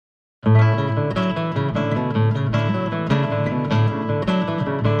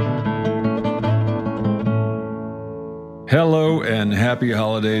Hello and happy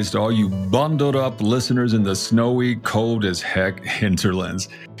holidays to all you bundled up listeners in the snowy, cold as heck hinterlands.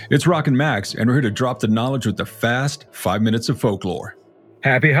 It's Rockin' Max, and we're here to drop the knowledge with the fast 5 minutes of folklore.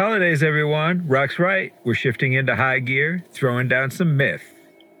 Happy holidays, everyone. Rock's right. We're shifting into high gear, throwing down some myth.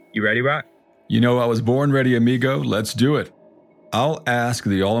 You ready, Rock? You know I was born ready, amigo. Let's do it. I'll ask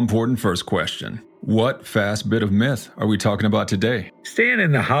the all-important first question. What fast bit of myth are we talking about today? Staying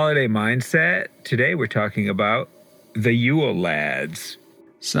in the holiday mindset, today we're talking about the Yule Lads.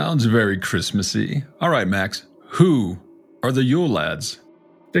 Sounds very Christmassy. All right, Max. Who are the Yule Lads?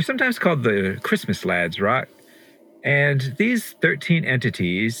 They're sometimes called the Christmas Lads, Rock. And these 13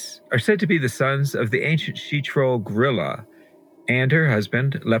 entities are said to be the sons of the ancient she troll Grilla and her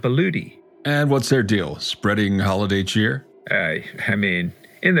husband Lepaludi. And what's their deal? Spreading holiday cheer? I mean,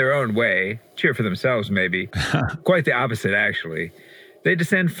 in their own way, cheer for themselves maybe. Quite the opposite, actually. They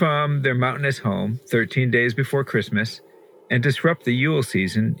descend from their mountainous home 13 days before Christmas and disrupt the Yule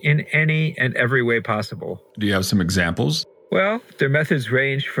season in any and every way possible. Do you have some examples? Well, their methods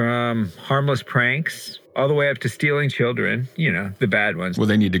range from harmless pranks all the way up to stealing children, the bad ones. Well,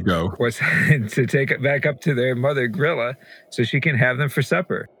 they need to go. Was to take it back up to their mother Grilla so she can have them for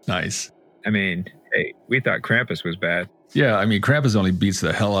supper. Nice. I mean, hey, we thought Krampus was bad. Yeah, I mean, Krampus only beats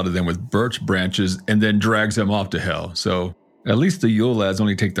the hell out of them with birch branches and then drags them off to hell. So at least the Yule Lads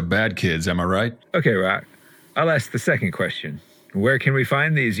only take the bad kids, am I right? Okay, Rock. I'll ask the second question. Where can we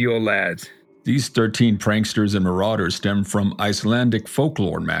find these Yule Lads? These 13 pranksters and marauders stem from Icelandic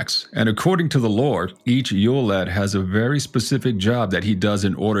folklore, Max. And according to the lore, each Yule Lad has a very specific job that he does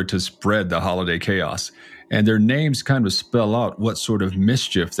in order to spread the holiday chaos. And their names kind of spell out what sort of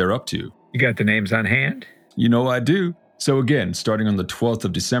mischief they're up to. You got the names on hand? You know I do. So again, starting on the 12th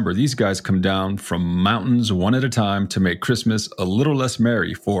of December, these guys come down from mountains one at a time to make Christmas a little less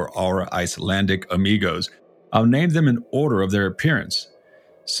merry for our Icelandic amigos. I'll name them in order of their appearance.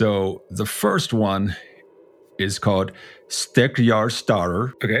 So the first one is called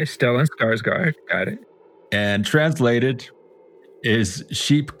Stekkjarstarir. Okay, Stellan Skarsgård. Got it. And translated is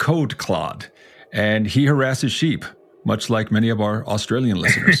sheep coat clod. And he harasses sheep, much like many of our Australian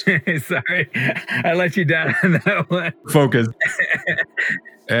listeners. Sorry, I let you down on that one. Focus.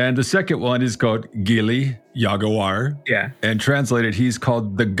 And the second one is called Gili Jaguar. Yeah. And translated, he's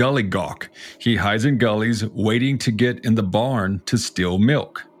called the Gully Gawk. He hides in gullies, waiting to get in the barn to steal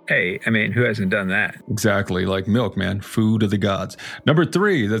milk. Hey, I mean, who hasn't done that? Exactly, like milk, man. Food of the gods. Number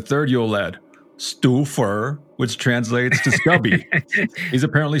 3, the third Yule Lad, Stufur, which translates to stubby. He's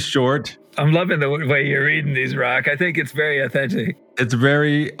apparently short. I'm loving the way you're reading these, Rock. I think it's very authentic. It's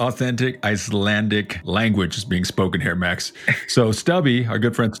very authentic Icelandic language is being spoken here, Max. So Stubby, our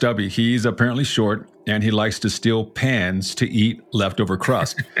good friend Stubby, he's apparently short and he likes to steal pans to eat leftover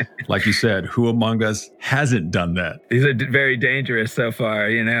crust. Like you said, who among us hasn't done that? These are very dangerous so far,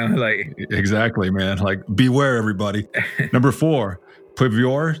 like. Exactly, man. Like, beware, everybody. Number 4,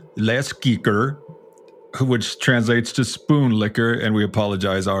 Pivjor Leskiker, which translates to spoon licker, and we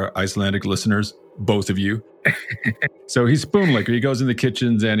apologize, our Icelandic listeners, both of you. So he's spoon licker. He goes in the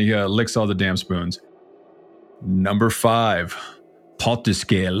kitchens and he licks all the damn spoons. Number 5,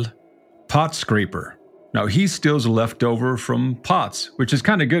 Pottiskel, pot scraper. Now he steals leftover from pots, which is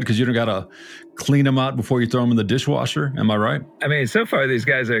kind of good because you don't got to clean them out before you throw them in the dishwasher. Am I right? I mean, so far these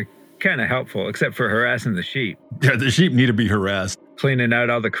guys are kind of helpful, except for harassing the sheep. Yeah, the sheep need to be harassed. Cleaning out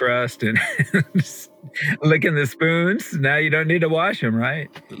all the crust and licking the spoons. Now you don't need to wash them, right?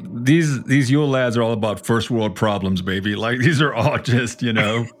 These Yule Lads are all about first world problems, baby. Like, these are all just,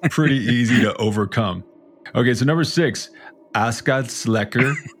 pretty easy to overcome. Okay, so number 6,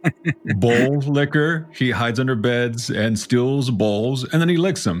 Askadslecker, bowl licker. He hides under beds and steals bowls, and then he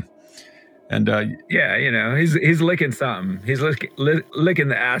licks them. And he's licking something. He's licking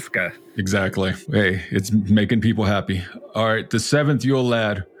the Aska. Exactly. Hey, it's making people happy. All right, the 7th Yule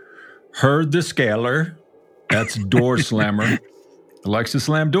Lad, Herd the Scaler. That's door slammer. Likes to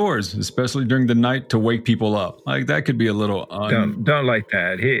slam doors, especially during the night to wake people up. Like, that could be a little don't like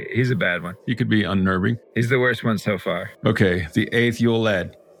that. He's a bad one. He could be unnerving. He's the worst one so far. Okay, the 8th Yule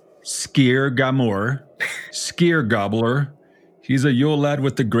Lad, Skier Gamor, Skier Gobbler. He's a Yule Lad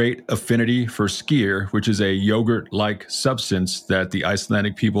with the great affinity for skyr, which is a yogurt-like substance that the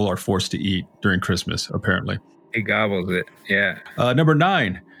Icelandic people are forced to eat during Christmas, apparently. He gobbles it, yeah. Number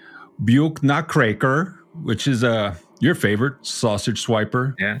 9, Bjuknakraker, which is your favorite, sausage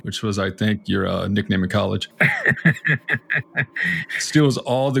swiper, yeah. Which was, I think, your nickname in college. Steals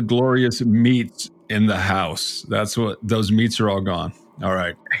all the glorious meats in the house. That's what, those meats are all gone. All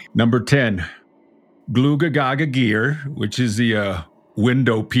right. Number 10, Glugagaga Gear, which is the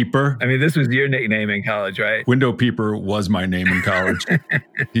Window Peeper. I mean, this was your nickname in college, right? Window Peeper was my name in college.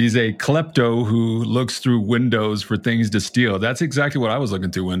 He's a klepto who looks through windows for things to steal. That's exactly what I was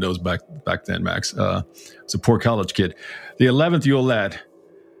looking through windows back then, Max. It's a poor college kid. The 11th Yule lad,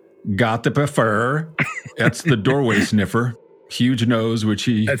 got the prefer. That's the doorway sniffer. Huge nose,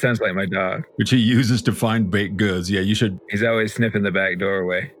 that sounds like my dog, which he uses to find baked goods. Yeah, you should. He's always sniffing the back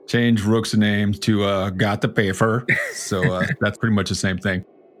doorway. Change Rook's name to got the paper. So that's pretty much the same thing.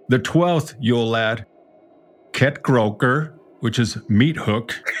 The 12th Yule lad, Ket Croker, which is meat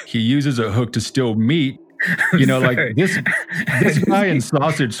hook. He uses a hook to steal meat. You know, like this guy and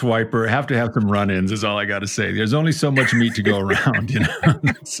Sausage Swiper have to have some run-ins, is all I got to say. There's only so much meat to go around, you know.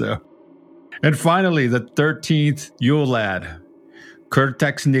 So, and finally, the 13th Yule lad,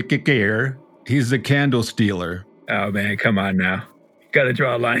 Kurtex Nikikir. He's the candle stealer. Oh man, come on now. Got to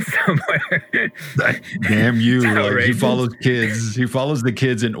draw a line somewhere. Damn you. Like, he follows kids. He follows the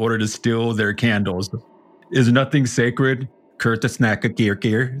kids in order to steal their candles. Is nothing sacred? Kurtex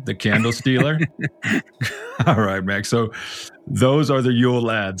Nikikir, the candle stealer. All right, Max. So those are the Yule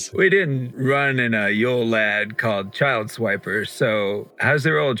lads. We didn't run in a Yule lad called Child Swiper. So how's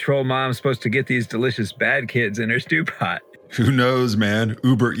their old troll mom supposed to get these delicious bad kids in her stew pot? Who knows, man?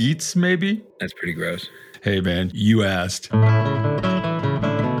 Uber Eats, maybe? That's pretty gross. Hey, man, you asked.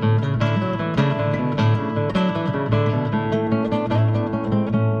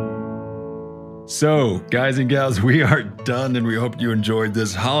 So, guys and gals, we are done, and we hope you enjoyed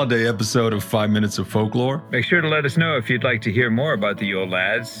this holiday episode of 5 Minutes of Folklore. Make sure to let us know if you'd like to hear more about the Yule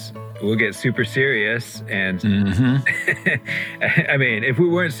lads. We'll get super serious, and I mean, if we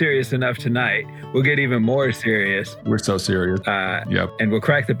weren't serious enough tonight, we'll get even more serious. We're so serious. Yep. And we'll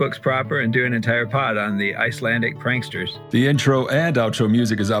crack the books proper and do an entire pod on the Icelandic pranksters. The intro and outro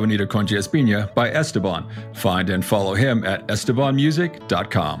music is Avenida Concha Espina by Esteban. Find and follow him at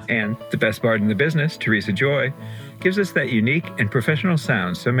estebanmusic.com. And the best bard in the business, Teresa Joy, gives us that unique and professional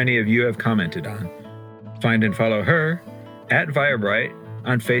sound so many of you have commented on. Find and follow her at Virebright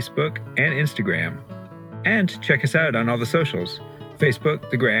on Facebook and Instagram. And check us out on all the socials.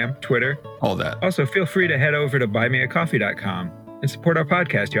 Facebook, the Gram, Twitter. All that. Also, feel free to head over to buymeacoffee.com and support our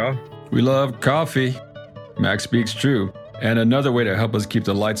podcast, y'all. We love coffee. Max speaks true. And another way to help us keep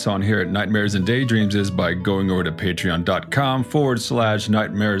the lights on here at Nightmares and Daydreams is by going over to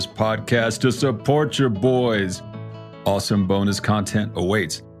patreon.com/Nightmares Podcast to support your boys. Awesome bonus content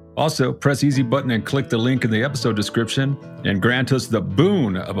awaits. Also, press easy button and click the link in the episode description and grant us the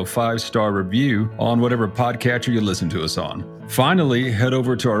boon of a 5-star review on whatever podcatcher you listen to us on. Finally, head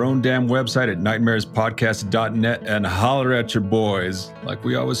over to our own damn website at nightmarespodcast.net and holler at your boys. Like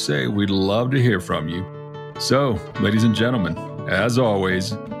we always say, we'd love to hear from you. So, ladies and gentlemen, as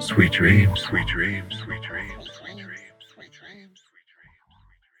always, sweet dreams, sweet dreams, sweet dreams.